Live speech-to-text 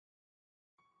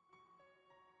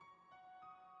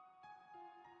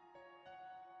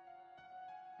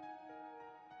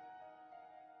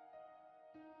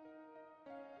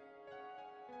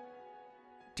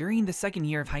During the second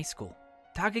year of high school,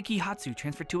 Takagi Hatsu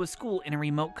transferred to a school in a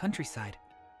remote countryside.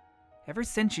 Ever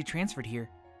since she transferred here,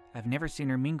 I've never seen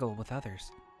her mingle with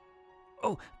others.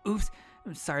 Oh, oops,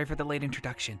 I'm sorry for the late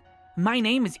introduction. My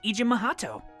name is Ijima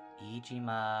Hato.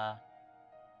 Ijima...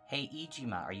 Hey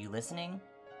Ijima, are you listening?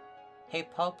 Hey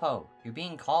Popo, you're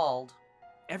being called.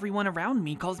 Everyone around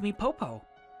me calls me Popo.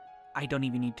 I don't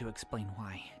even need to explain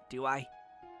why, do I?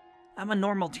 I'm a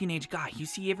normal teenage guy you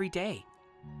see every day.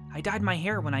 I dyed my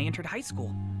hair when I entered high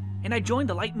school, and I joined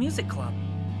a light music club.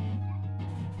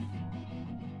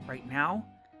 Right now,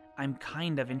 I'm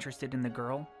kind of interested in the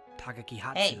girl, Takagi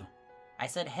Hatsu. Hey, I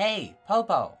said hey,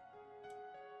 Popo.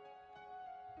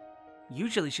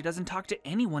 Usually she doesn't talk to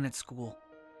anyone at school.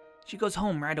 She goes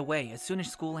home right away as soon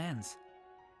as school ends.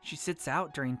 She sits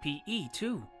out during PE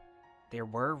too. There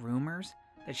were rumors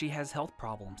that she has health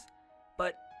problems,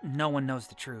 but no one knows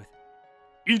the truth.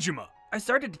 Ijima! I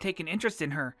started to take an interest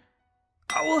in her.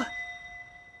 Oh!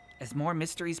 As more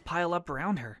mysteries pile up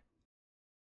around her.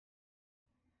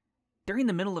 During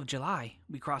the middle of July,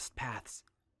 we crossed paths.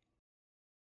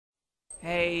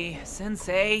 Hey,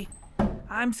 Sensei.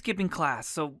 I'm skipping class,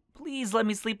 so please let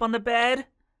me sleep on the bed.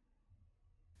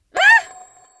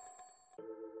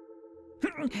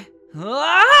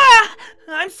 Ah!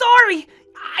 I'm sorry!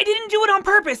 I didn't do it on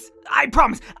purpose! I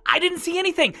promise! I didn't see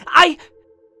anything! I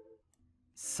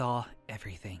saw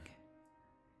everything.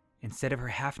 Instead of her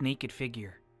half-naked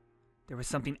figure, there was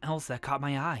something else that caught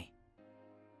my eye.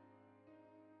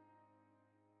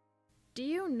 Do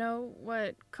you know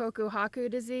what Kokuhaku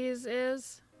disease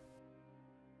is?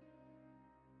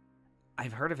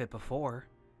 I've heard of it before.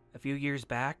 A few years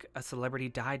back, a celebrity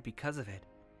died because of it.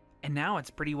 And now it's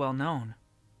pretty well known.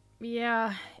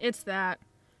 Yeah, it's that.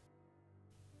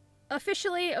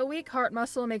 Officially, a weak heart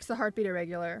muscle makes the heartbeat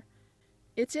irregular.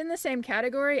 It's in the same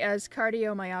category as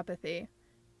cardiomyopathy.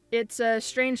 It's a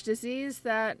strange disease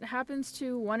that happens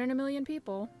to 1 in a million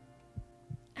people.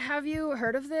 Have you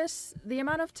heard of this? The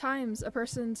amount of times a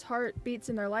person's heart beats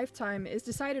in their lifetime is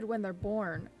decided when they're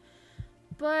born.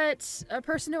 But a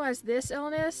person who has this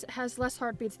illness has less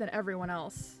heartbeats than everyone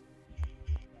else.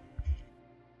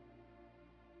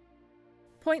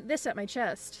 Point this at my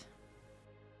chest.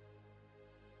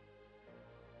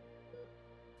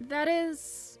 That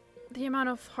is the amount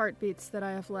of heartbeats that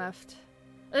I have left.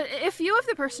 If you have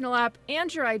the personal app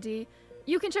and your ID,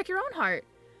 you can check your own heart.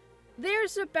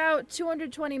 There's about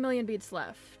 220 million beats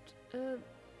left.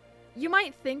 You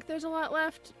might think there's a lot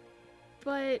left,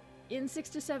 but in 6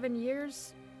 to 7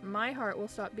 years, my heart will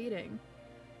stop beating.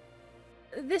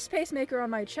 This pacemaker on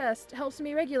my chest helps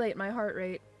me regulate my heart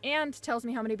rate and tells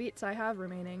me how many beats I have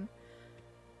remaining.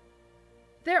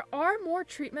 There are more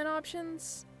treatment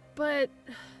options, but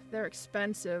they're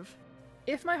expensive.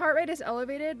 If my heart rate is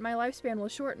elevated, my lifespan will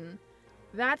shorten.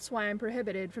 That's why I'm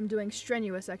prohibited from doing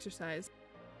strenuous exercise.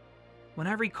 When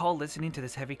I recall listening to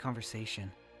this heavy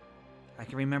conversation, I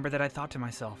can remember that I thought to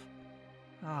myself,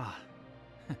 ah,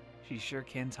 she sure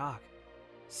can talk.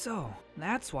 So,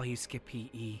 that's why you skip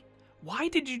PE. Why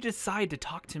did you decide to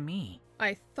talk to me?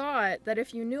 I thought that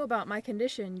if you knew about my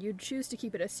condition, you'd choose to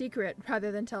keep it a secret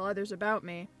rather than tell others about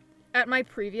me. At my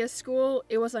previous school,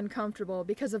 it was uncomfortable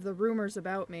because of the rumors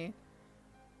about me.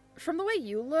 From the way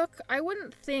you look, I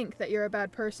wouldn't think that you're a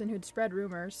bad person who'd spread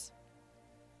rumors.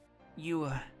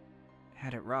 You,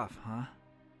 had it rough, huh?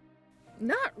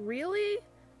 Not really.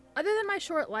 Other than my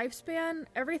short lifespan,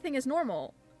 everything is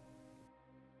normal.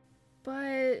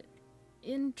 But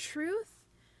in truth,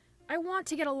 I want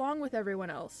to get along with everyone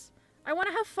else. I want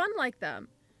to have fun like them.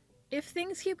 If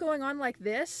things keep going on like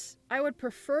this, I would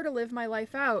prefer to live my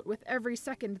life out with every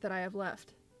second that I have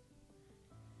left.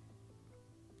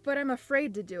 But I'm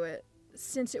afraid to do it,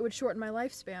 since it would shorten my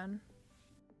lifespan.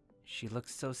 She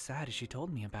looked so sad as she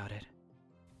told me about it.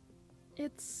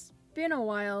 It's been a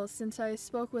while since I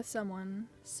spoke with someone,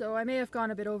 so I may have gone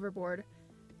a bit overboard.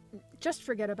 Just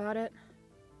forget about it.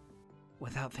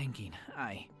 Without thinking,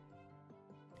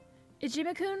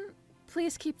 Ijima-kun,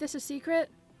 please keep this a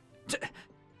secret.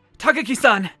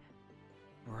 Takagi-san!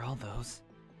 Were all those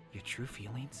your true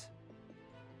feelings?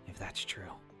 If that's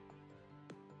true.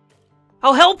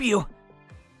 I'll help you!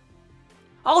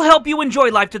 I'll help you enjoy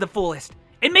life to the fullest,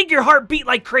 and make your heart beat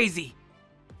like crazy!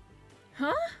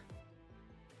 Huh?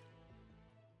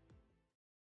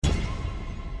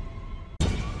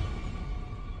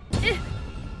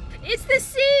 It's the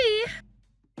sea!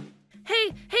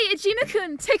 Hey,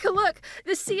 Ijima-kun, take a look!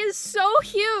 The sea is so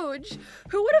huge!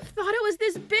 Who would have thought it was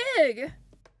this big?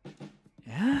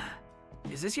 Yeah?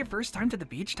 Is this your first time to the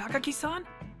beach, Takagi-san?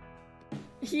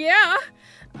 Yeah!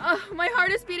 My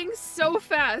heart is beating so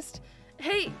fast.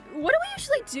 Hey, what do we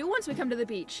usually do once we come to the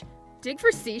beach? Dig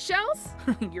for seashells?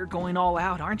 You're going all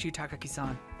out, aren't you,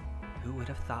 Takagi-san? Who would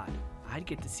have thought I'd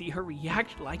get to see her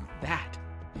react like that?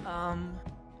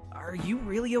 Are you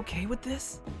really okay with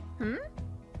this?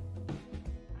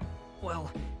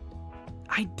 Well,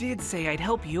 I did say I'd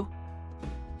help you.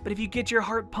 But if you get your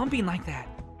heart pumping like that,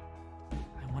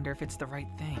 I wonder if it's the right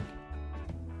thing.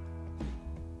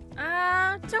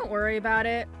 Don't worry about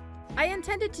it. I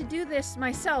intended to do this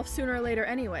myself sooner or later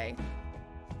anyway.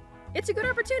 It's a good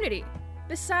opportunity.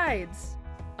 Besides,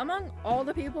 among all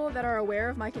the people that are aware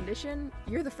of my condition,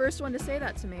 you're the first one to say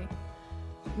that to me.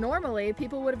 Normally,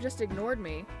 people would have just ignored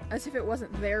me, as if it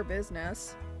wasn't their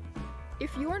business.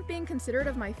 If you weren't being considerate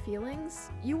of my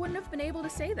feelings, you wouldn't have been able to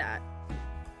say that.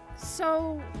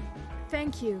 So,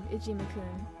 thank you,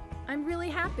 Ijima-kun. I'm really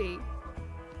happy.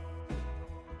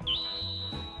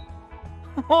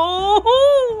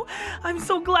 Oh, I'm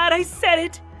so glad I said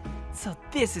it! So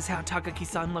this is how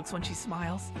Takagi-san looks when she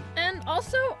smiles. And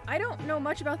also, I don't know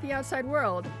much about the outside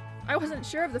world. I wasn't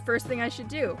sure of the first thing I should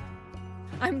do.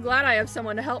 I'm glad I have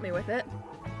someone to help me with it.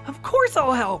 Of course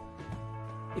I'll help!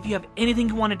 If you have anything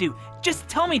you want to do, just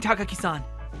tell me, Takagi-san!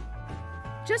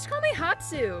 Just call me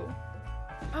Hatsu.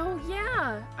 Oh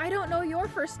yeah, I don't know your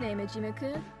first name,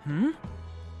 Ijima-kun.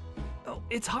 Oh,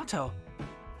 it's Hato.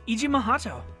 Ijima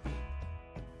Hato.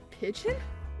 Pigeon?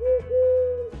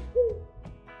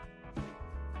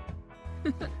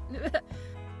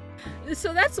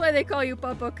 So that's why they call you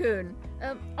Papa-kun.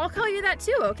 I'll call you that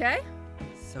too, okay?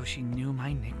 So she knew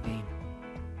my nickname.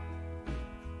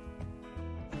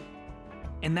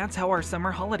 And that's how our summer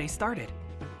holiday started.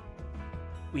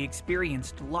 We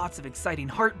experienced lots of exciting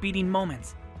heart-beating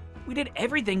moments. We did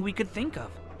everything we could think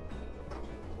of.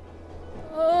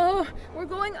 Oh, we're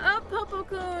going up,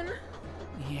 Papa-kun.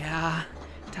 Yeah,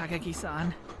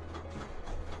 Takagi-san.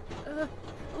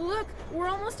 Look, we're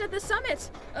almost at the summit.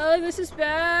 This is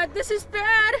bad. This is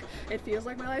bad. It feels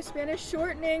like my lifespan is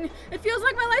shortening. It feels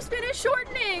like my lifespan is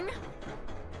shortening.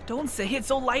 Don't say it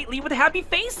so lightly with a happy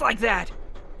face like that.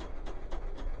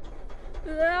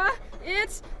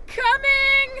 It's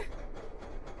coming.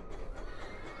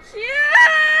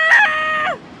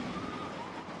 Yeah!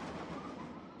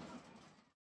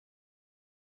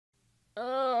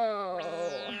 Oh.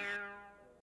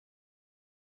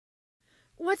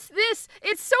 What's this?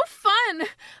 It's so fun!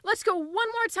 Let's go one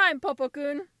more time,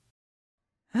 Popo-kun.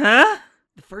 Huh?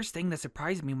 The first thing that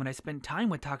surprised me when I spent time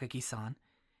with Takagi-san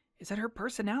is that her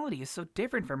personality is so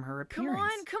different from her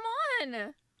appearance. Come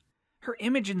on! Her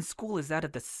image in school is that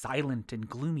of the silent and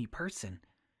gloomy person.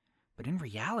 But in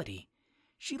reality,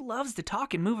 she loves to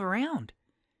talk and move around.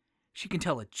 She can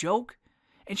tell a joke,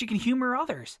 and she can humor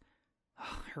others.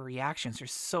 Her reactions are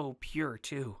so pure,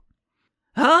 too.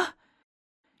 Huh?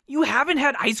 You haven't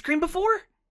had ice cream before?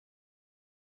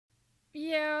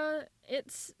 Yeah,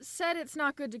 it's said it's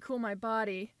not good to cool my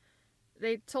body.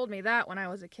 They told me that when I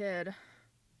was a kid.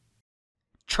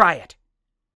 Try it.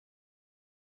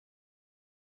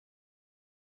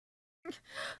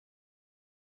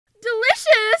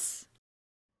 Delicious!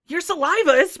 Your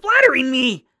saliva is splattering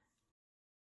me!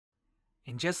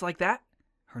 And just like that,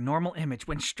 her normal image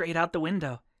went straight out the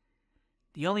window.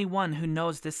 The only one who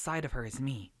knows this side of her is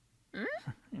me.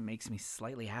 It makes me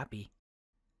slightly happy.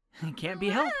 It can't be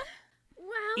helped. Well,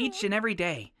 Each and every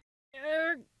day.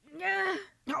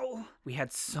 Oh, we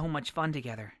had so much fun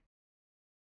together.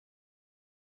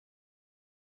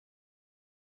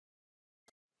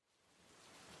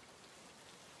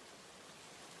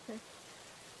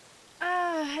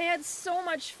 I had so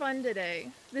much fun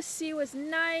today. The sea was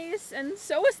nice, and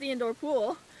so was the indoor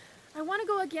pool. I want to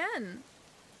go again.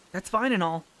 That's fine and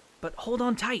all, but hold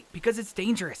on tight because it's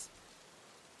dangerous.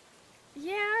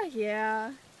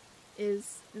 Yeah.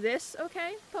 Is this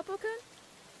okay, Popo-kun?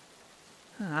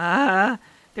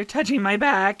 They're touching my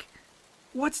back.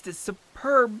 What's this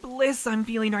superb bliss I'm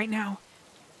feeling right now?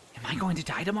 Am I going to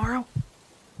die tomorrow?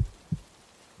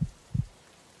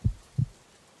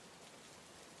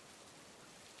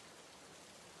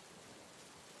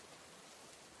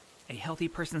 A healthy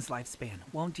person's lifespan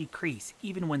won't decrease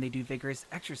even when they do vigorous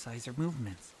exercise or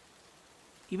movements.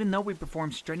 Even though we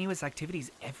perform strenuous activities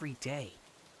every day,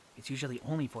 it's usually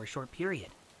only for a short period.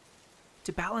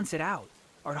 To balance it out,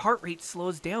 our heart rate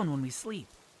slows down when we sleep.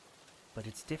 But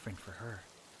it's different for her.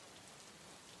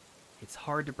 It's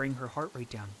hard to bring her heart rate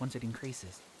down once it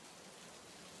increases.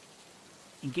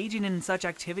 Engaging in such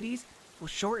activities will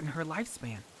shorten her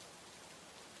lifespan.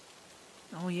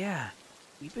 Oh yeah,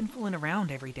 we've been fooling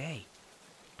around every day.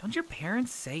 Don't your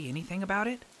parents say anything about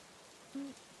it?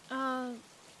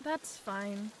 That's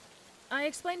fine. I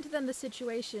explained to them the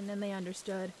situation and they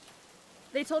understood.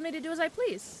 They told me to do as I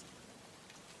please.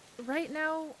 Right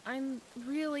now, I'm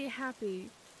really happy.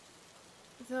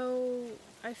 Though,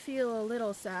 I feel a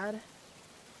little sad.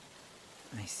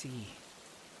 I see.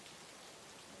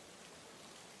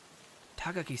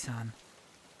 Takagi-san,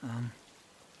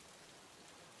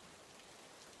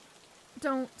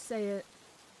 Don't say it.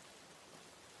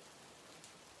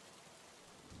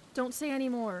 Don't say any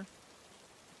more.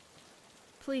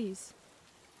 Please.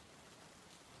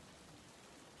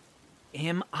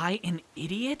 am I an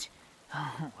idiot?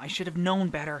 Oh, I should have known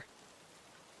better.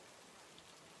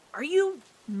 Are you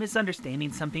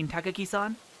misunderstanding something,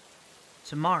 Takagi-san?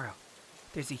 Tomorrow,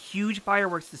 there's a huge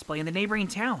fireworks display in the neighboring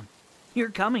town. You're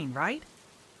coming, right?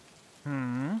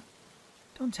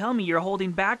 Don't tell me you're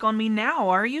holding back on me now,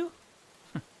 are you?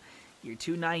 You're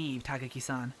too naive,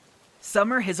 Takagi-san.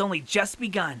 Summer has only just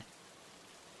begun.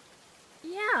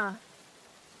 Yeah.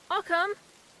 I'll come.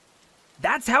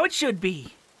 That's how it should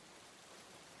be.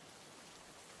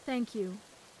 Thank you,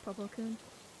 Popo-kun.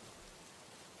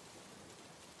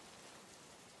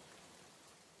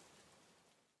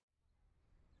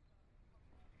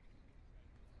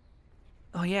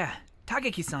 Oh yeah,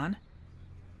 Takagi-san.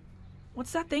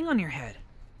 What's that thing on your head?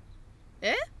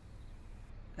 Eh?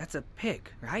 That's a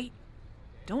pick, right?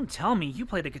 Don't tell me you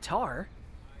play the guitar.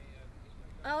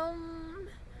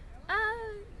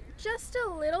 Just a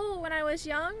little when I was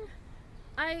young.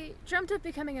 I dreamt of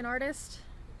becoming an artist.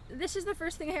 This is the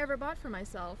first thing I ever bought for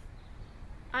myself.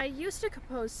 I used to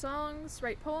compose songs,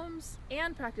 write poems,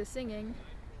 and practice singing.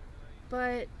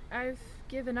 But I've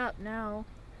given up now.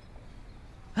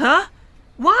 Huh?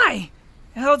 Why?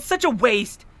 Oh, it's such a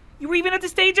waste. You were even at the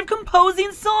stage of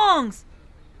composing songs.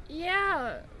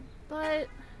 Yeah, but...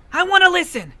 I want to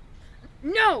listen.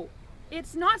 No!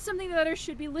 It's not something that others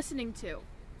should be listening to.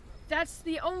 That's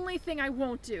the only thing I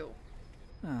won't do.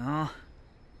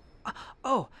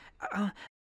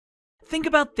 Think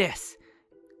about this.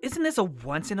 Isn't this a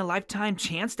once-in-a-lifetime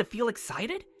chance to feel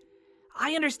excited?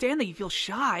 I understand that you feel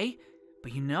shy,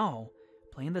 but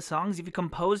playing the songs you've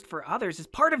composed for others is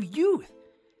part of youth.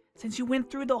 Since you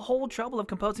went through the whole trouble of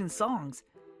composing songs,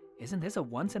 isn't this a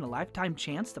once-in-a-lifetime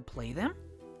chance to play them?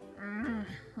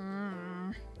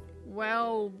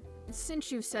 Well, since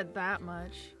you've said that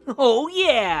much... Oh,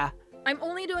 yeah! I'm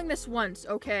only doing this once,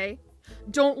 okay?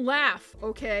 Don't laugh,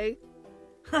 okay?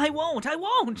 I won't!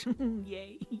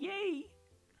 Yay, yay!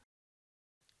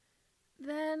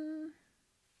 Then...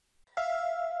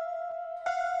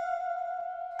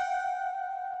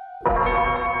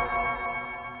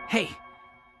 Hey,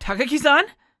 Takagi-san?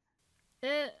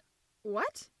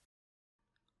 What?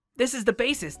 This is the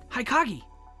bassist, Hikagi.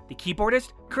 The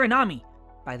keyboardist, Kurenami.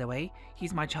 By the way,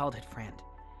 he's my childhood friend.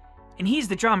 And he's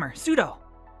the drummer, Sudo.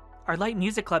 Our light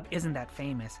music club isn't that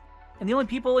famous, and the only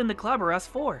people in the club are us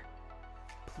four.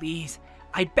 Please,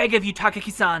 I beg of you,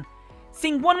 Takagi-san,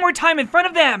 sing one more time in front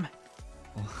of them!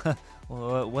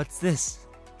 What's this?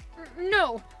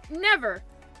 No, never!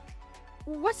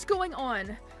 What's going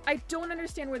on? I don't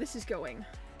understand where this is going.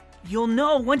 You'll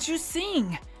know once you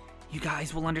sing. You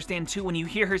guys will understand too when you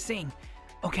hear her sing.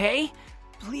 Okay?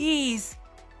 Please.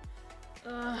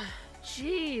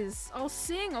 Jeez. I'll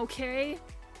sing, okay?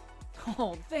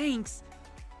 Oh, thanks.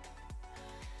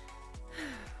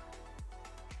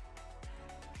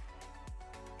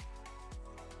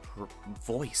 Her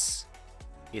voice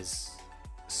is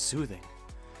soothing.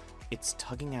 It's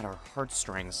tugging at our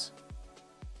heartstrings.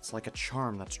 It's like a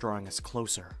charm that's drawing us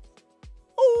closer.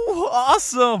 Oh,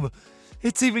 awesome!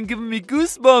 It's even giving me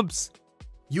goosebumps!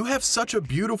 You have such a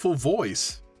beautiful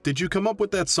voice. Did you come up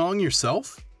with that song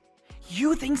yourself?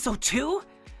 You think so too?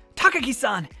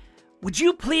 Takagi-san, would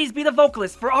you please be the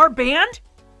vocalist for our band?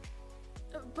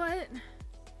 But...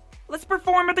 Let's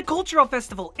perform at the Cultural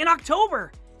Festival in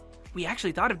October. We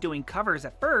actually thought of doing covers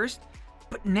at first,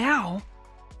 but now...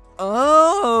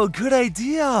 Oh, good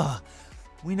idea!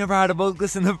 We never had a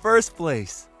vocalist in the first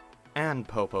place. And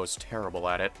Popo's terrible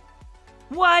at it.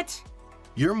 What?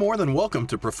 You're more than welcome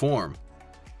to perform.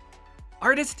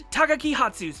 Artist Takaki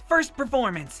Hatsu's first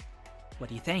performance. What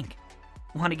do you think?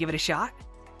 Want to give it a shot?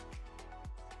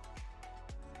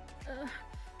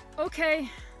 Okay.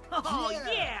 Oh,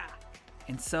 yeah!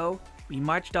 And so, we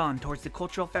marched on towards the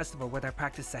cultural festival with our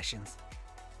practice sessions.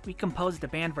 We composed a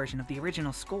band version of the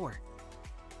original score.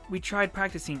 We tried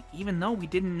practicing even though we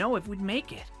didn't know if we'd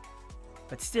make it.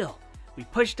 But still, we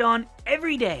pushed on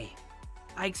every day.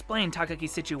 I explained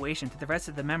Takaki's situation to the rest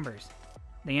of the members.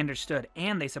 They understood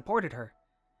and they supported her.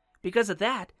 Because of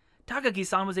that,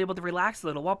 Takagi-san was able to relax a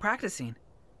little while practicing.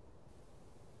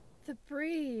 The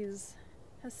breeze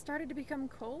has started to become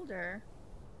colder.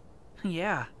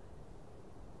 Yeah.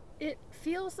 It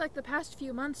feels like the past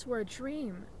few months were a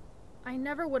dream. I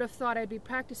never would have thought I'd be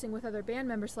practicing with other band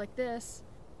members like this.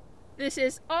 This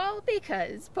is all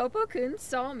because Popo-kun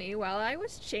saw me while I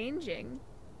was changing.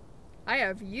 I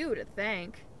have you to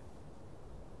thank.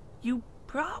 You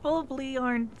probably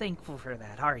aren't thankful for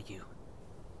that, are you?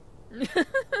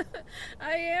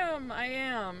 I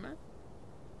am.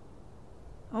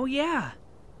 Oh yeah.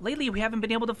 Lately we haven't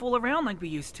been able to fool around like we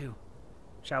used to.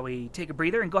 Shall we take a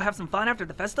breather and go have some fun after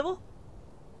the festival?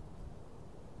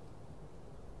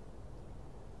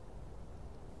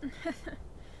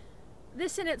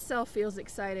 This in itself feels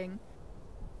exciting.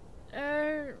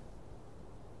 Hey,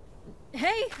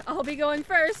 I'll be going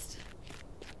first.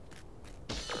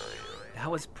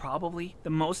 That was probably the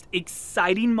most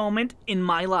exciting moment in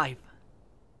my life.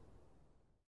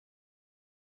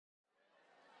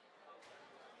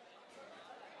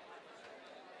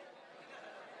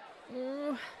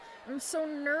 I'm so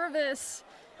nervous.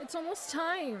 It's almost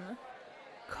time.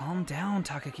 Calm down,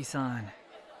 Takagi-san.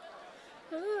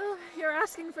 You're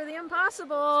asking for the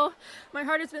impossible. My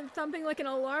heart has been thumping like an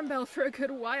alarm bell for a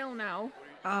good while now.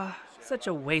 Such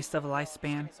a waste of a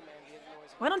lifespan.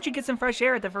 Why don't you get some fresh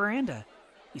air at the veranda?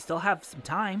 You still have some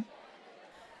time.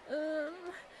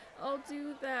 I'll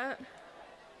do that.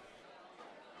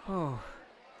 Oh.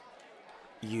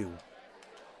 You.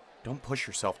 Don't push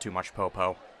yourself too much,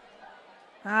 Popo.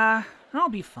 I'll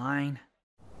be fine.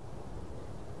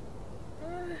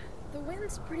 The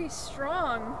wind's pretty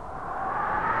strong.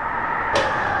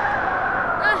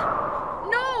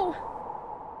 No!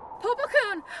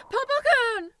 Popo-kun!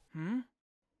 Popo-kun!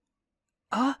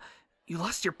 You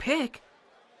lost your pick?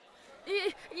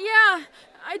 Yeah,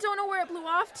 I don't know where it blew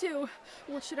off to.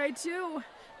 What should I do?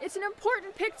 It's an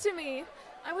important pick to me.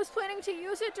 I was planning to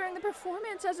use it during the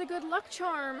performance as a good luck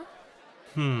charm.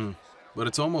 But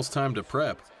it's almost time to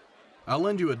prep. I'll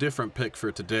lend you a different pick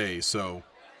for today, so...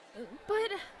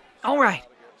 But... Alright,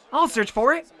 I'll search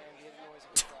for it.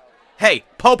 Hey,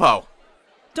 Popo!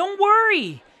 Don't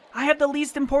worry! I have the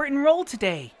least important role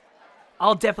today.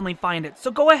 I'll definitely find it,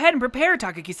 so go ahead and prepare,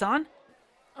 Takagi-san.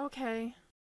 Okay.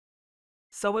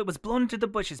 So it was blown into the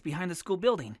bushes behind the school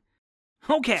building.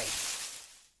 Okay.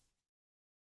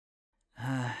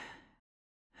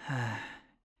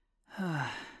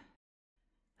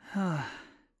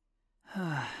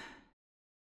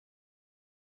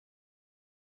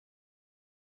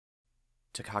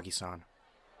 Takagi-san,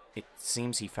 it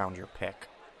seems he found your pick.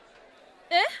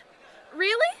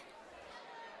 Really?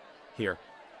 Here.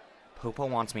 Popo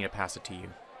wants me to pass it to you.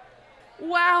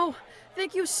 Wow!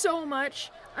 Thank you so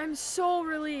much. I'm so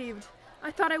relieved.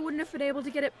 I thought I wouldn't have been able to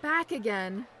get it back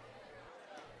again.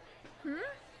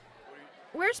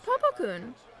 Where's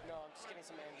Popo-kun?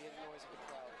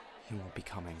 He won't be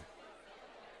coming.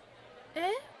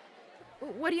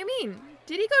 What do you mean?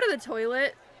 Did he go to the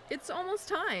toilet? It's almost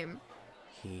time.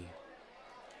 He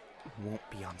won't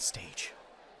be on stage.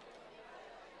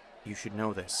 You should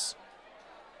know this.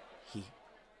 He...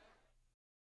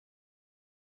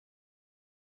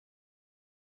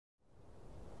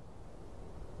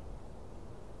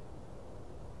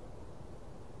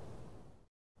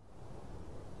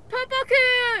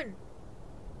 Popo-kun!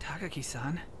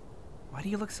 Takagi-san, why do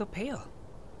you look so pale?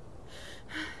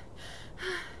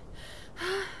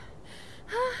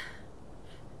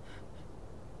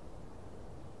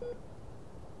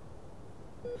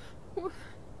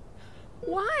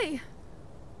 Why?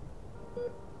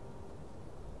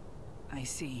 I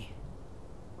see.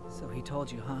 So he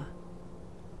told you, huh?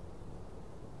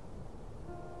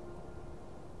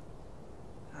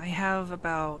 I have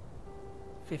about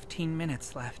 15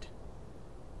 minutes left.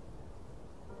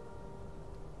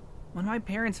 When my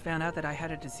parents found out that I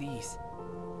had a disease,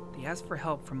 they asked for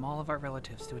help from all of our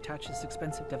relatives to attach this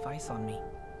expensive device on me.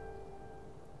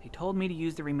 They told me to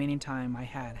use the remaining time I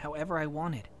had however I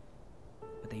wanted,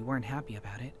 but they weren't happy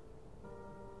about it.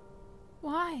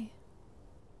 Why?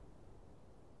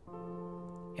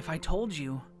 If I told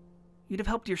you, you'd have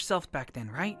helped yourself back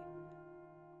then, right?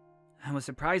 I was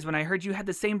surprised when I heard you had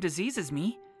the same disease as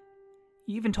me.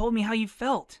 You even told me how you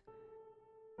felt.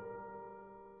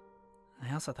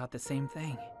 I also thought the same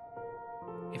thing.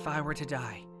 If I were to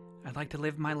die, I'd like to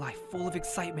live my life full of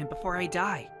excitement before I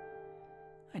die.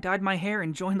 I dyed my hair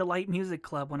and joined the light music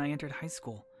club when I entered high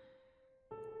school.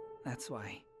 That's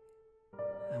why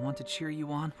I want to cheer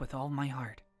you on with all my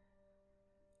heart.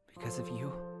 Because of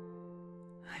you,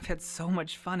 I've had so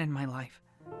much fun in my life.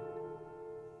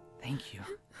 Thank you,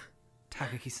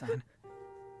 Takagi-san.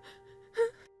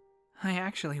 I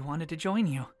actually wanted to join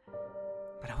you,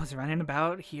 but I was running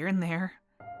about here and there.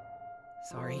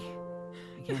 Sorry,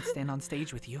 I can't stand on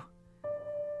stage with you.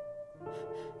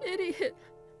 Idiot.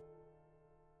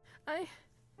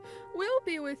 will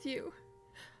be with you.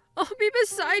 I'll be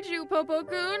beside you,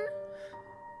 Popo-kun.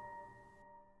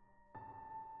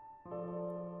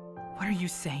 What are you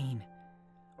saying?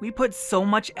 We put so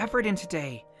much effort in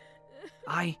today.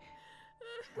 I'll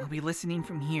be listening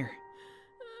from here.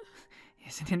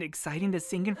 Isn't it exciting to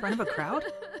sing in front of a crowd?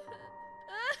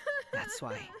 That's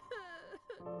why.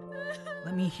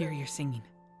 Let me hear your singing.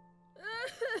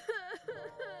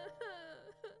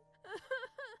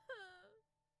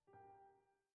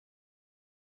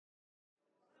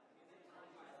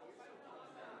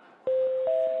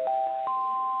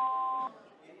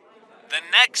 The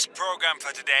next program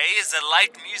for today is the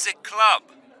Light Music Club.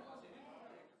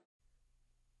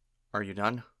 Are you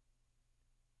done?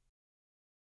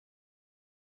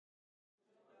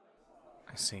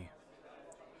 I see.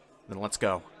 Then let's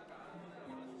go.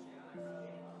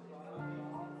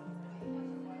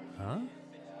 Huh?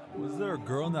 Was there a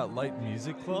girl in that Light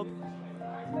Music Club?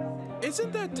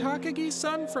 Isn't that Takagi's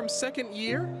son from second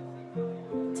year?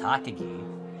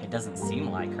 Takagi? It doesn't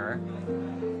seem like her.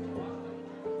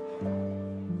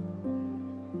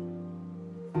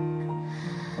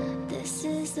 This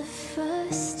is the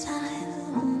first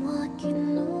time I'm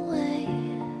walking away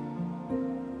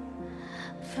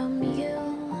from you,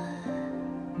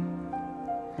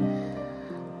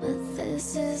 but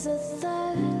this is the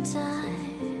third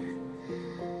time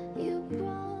you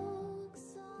broke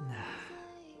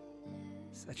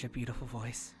Such a beautiful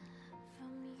voice.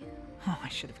 Oh, I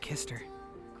should have kissed her.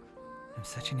 I'm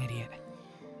such an idiot.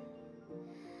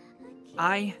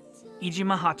 I,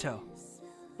 Ijima Hato,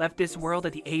 left this world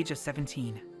at the age of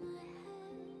 17.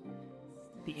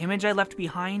 The image I left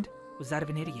behind was that of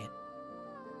an idiot.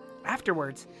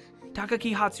 Afterwards,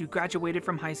 Takaki Hatsu graduated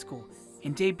from high school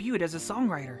and debuted as a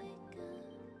songwriter.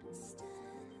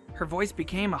 Her voice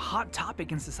became a hot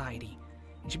topic in society,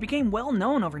 and she became well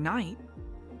known overnight.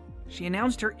 She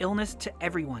announced her illness to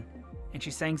everyone, and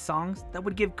she sang songs that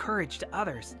would give courage to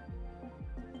others.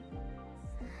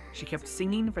 She kept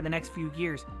singing for the next few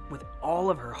years with all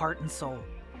of her heart and soul.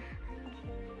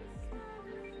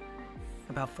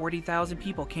 About 40,000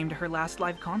 people came to her last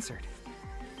live concert.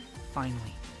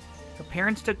 Finally, her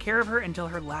parents took care of her until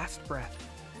her last breath.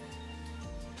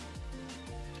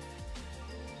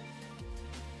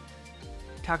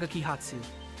 Takaki Hatsu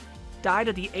died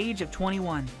at the age of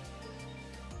 21.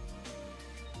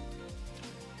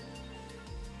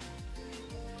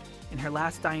 And her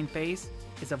last dying face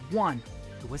is of one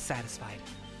who was satisfied.